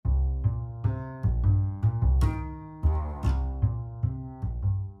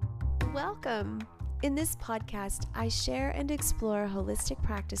Welcome! In this podcast, I share and explore holistic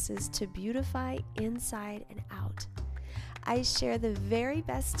practices to beautify inside and out. I share the very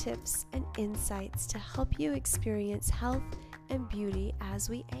best tips and insights to help you experience health and beauty as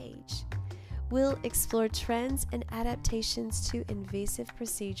we age. We'll explore trends and adaptations to invasive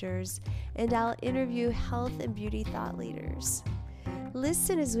procedures, and I'll interview health and beauty thought leaders.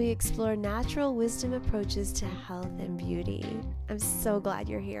 Listen as we explore natural wisdom approaches to health and beauty. I'm so glad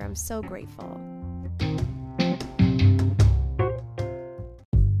you're here. I'm so grateful.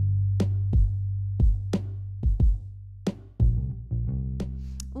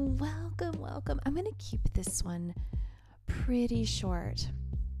 Welcome. I'm going to keep this one pretty short,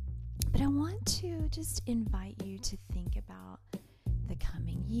 but I want to just invite you to think about the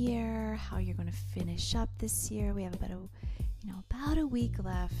coming year, how you're going to finish up this year. We have about a week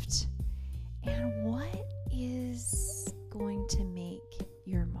left, and what is going to make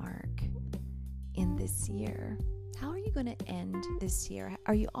your mark in this year? How are you going to end this year?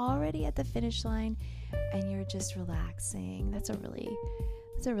 Are you already at the finish line and you're just relaxing? That's a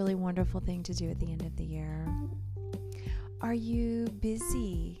really wonderful thing to do at the end of the year. Are you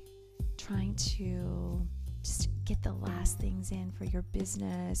busy trying to just get the last things in for your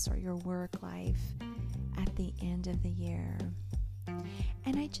business or your work life at the end of the year?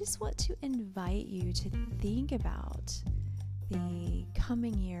 And I just want to invite you to think about the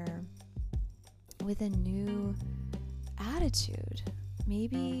coming year with a new attitude.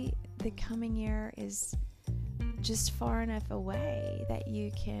 Maybe the coming year is just far enough away that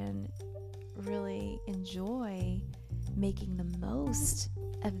you can really enjoy making the most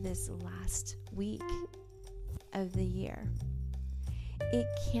of this last week of the year. It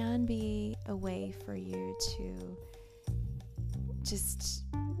can be a way for you to just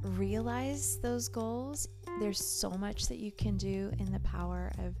realize those goals. There's so much that you can do in the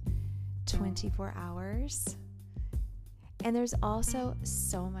power of 24 hours. And there's also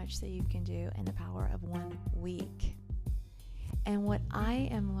so much that you can do in the power of 1 week. And what I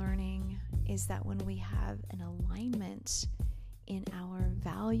am learning is that when we have an alignment in our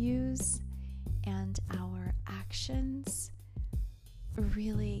values and our actions,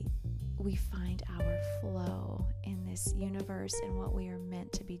 really we find our flow in this universe and what we are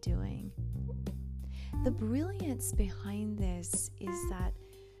meant to be doing. The brilliance behind this is that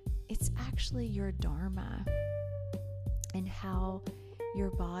it's actually your dharma and how your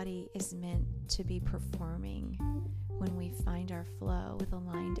body is meant to be performing when we find our flow with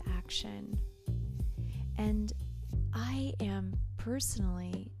aligned action. And I am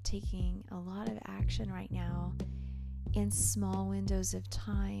personally taking a lot of action right now in small windows of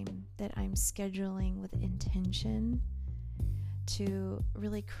time that I'm scheduling with intention to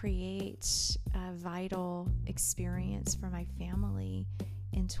really create a vital experience for my family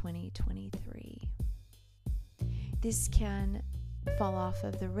in 2023. This can fall off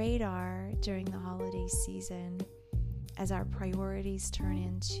of the radar during the holiday season as our priorities turn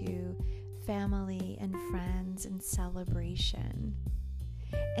into family and friends and celebration.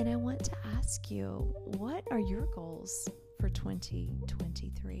 And I want to ask you, what are your goals for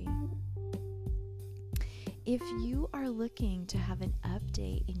 2023? If you are looking to have an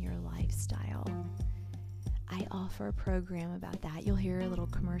update in your lifestyle, I offer a program about that. You'll hear a little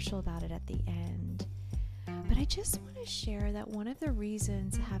commercial about it at the end. But I just want to share that one of the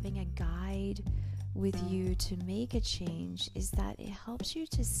reasons having a guide with you to make a change is that it helps you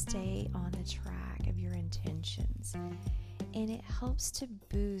to stay on the track of your intentions. And it helps to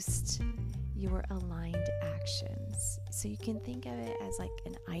boost your aligned actions. So you can think of it as like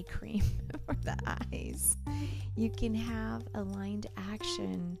an eye cream for the eyes. You can have aligned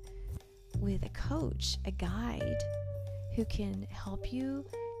action with a coach, a guide, who can help you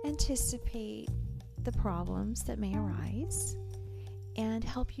anticipate the problems that may arise and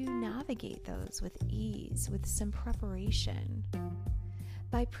help you navigate those with ease, with some preparation.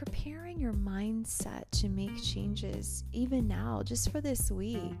 By preparing your mindset to make changes, even now, just for this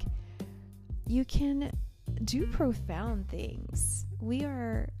week, you can do profound things. We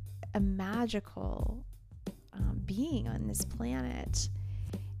are a magical being on this planet,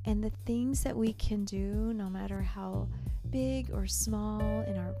 and the things that we can do, no matter how big or small,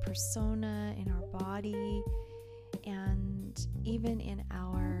 in our persona, in our body, and even in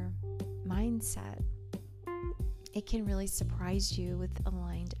our mindset, it can really surprise you with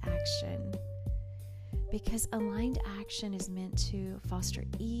aligned action. Because aligned action is meant to foster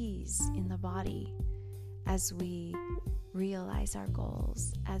ease in the body as we realize our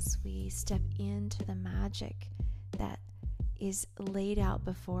goals, as we step into the magic that is laid out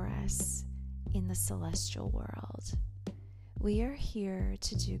before us in the celestial world. We are here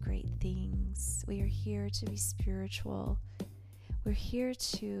to do great things. We are here to be spiritual. We're here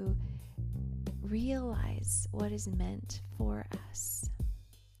to realize what is meant for us.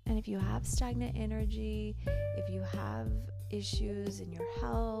 And if you have stagnant energy, if you have issues in your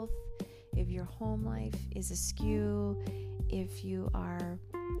health, if your home life is askew, if you are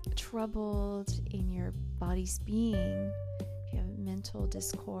troubled in your body's being, if you have mental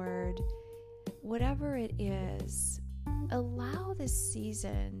discord, whatever it is, allow this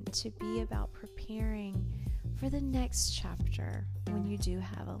season to be about preparing for the next chapter when you do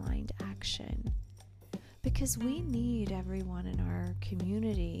have aligned action. Because we need everyone in our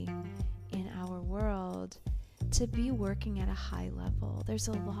community, in our world, to be working at a high level. There's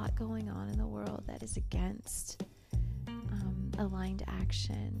a lot going on in the world that is against aligned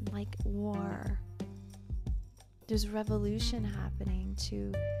action, like war. There's revolution happening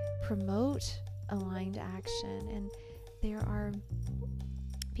to promote aligned action, and there are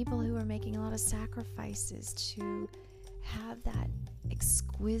people who are making a lot of sacrifices to have that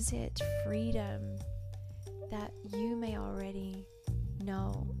exquisite freedom that you may already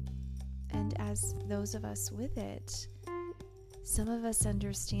know. And as those of us with it, some of us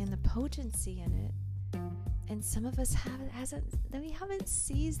understand the potency in it, and some of us haven't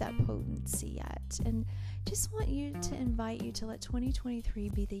seized that potency yet. And just want you to invite you to let 2023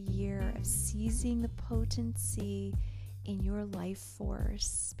 be the year of seizing the potency in your life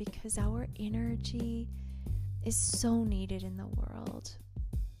force, because our energy is so needed in the world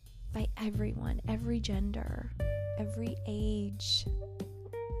by everyone, every gender, every age.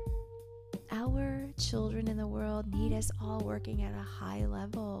 Our children in the world need us all working at a high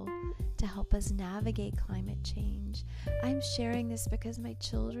level to help us navigate climate change. I'm sharing this because my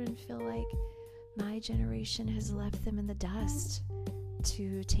children feel like my generation has left them in the dust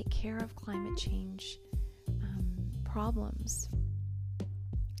to take care of climate change problems.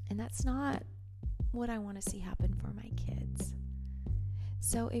 And that's not what I want to see happen for my kids.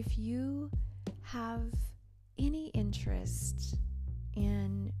 So if you have any interest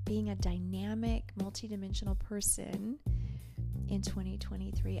in being a dynamic, multidimensional person in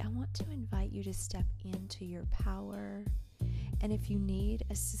 2023, I want to invite you to step into your power. And if you need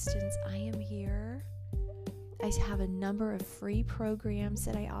assistance, I am here. I have a number of free programs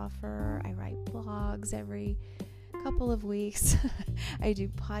that I offer. I write blogs every couple of weeks. I do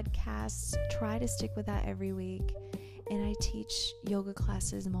podcasts. Try to stick with that every week. And I teach yoga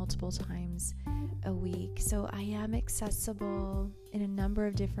classes multiple times a week. So I am accessible in a number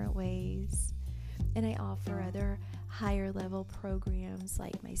of different ways. And I offer other higher level programs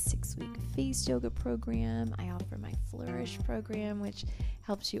like my 6-week face yoga program. I offer my Flourish program, which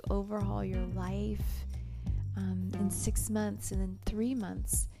helps you overhaul your life in 6 months, and then 3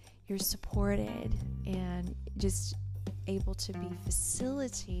 months you're supported and just able to be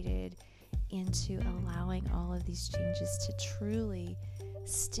facilitated into allowing all of these changes to truly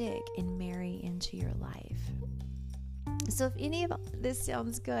stick and marry into your life. So if any of this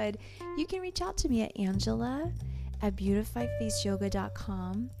sounds good, you can reach out to me at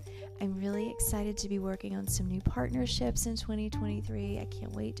Angela@beautifyfaceyoga.com. I'm really excited to be working on some new partnerships in 2023. I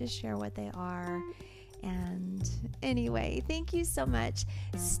can't wait to share what they are. And anyway, thank you so much.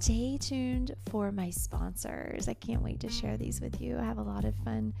 Stay tuned for my sponsors. I can't wait to share these with you. I have a lot of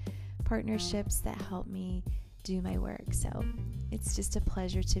fun partnerships that help me do my work. So it's just a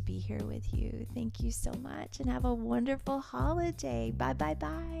pleasure to be here with you. Thank you so much, and have a wonderful holiday. Bye, bye,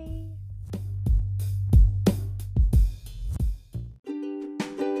 bye.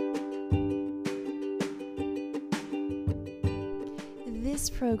 This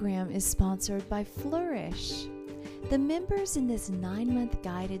program is sponsored by Flourish. The members in this 9-month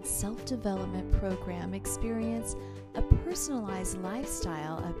guided self-development program experience a personalized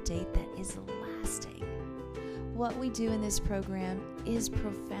lifestyle update that is lasting. What we do in this program is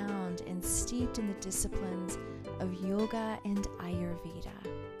profound and steeped in the disciplines of yoga and Ayurveda.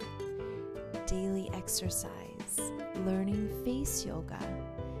 Daily exercise, learning face yoga,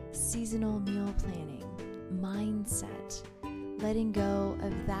 seasonal meal planning, mindset, letting go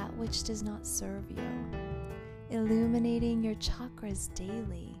of that which does not serve you, illuminating your chakras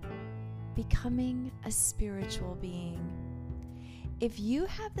daily, becoming a spiritual being. If you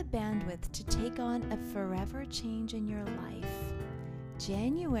have the bandwidth to take on a forever change in your life,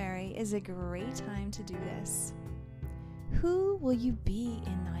 January is a great time to do this. Who will you be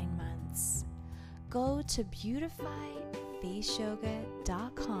in 9 months? Go to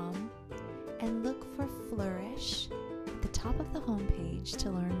beautifyfaceyoga.com and look for Flourish at the top of the homepage to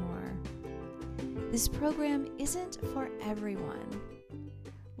learn more. This program isn't for everyone.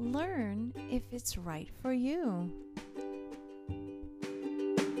 Learn if it's right for you.